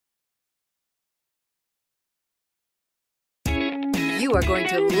You are going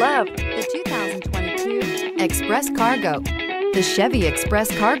to love the 2022 Express Cargo. The Chevy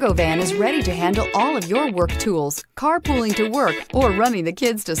Express Cargo van is ready to handle all of your work tools, carpooling to work, or running the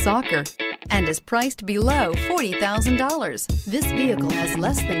kids to soccer, and is priced below $40,000. This vehicle has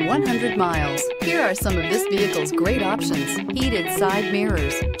less than 100 miles. Here are some of this vehicle's great options: heated side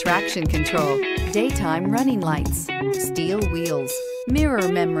mirrors, traction control, daytime running lights, steel wheels, mirror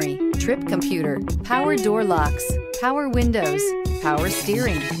memory, trip computer, power door locks, power windows, power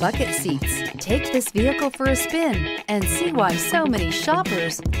steering, bucket seats. Take this vehicle for a spin and see why so many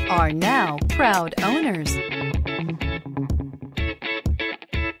shoppers are now proud owners.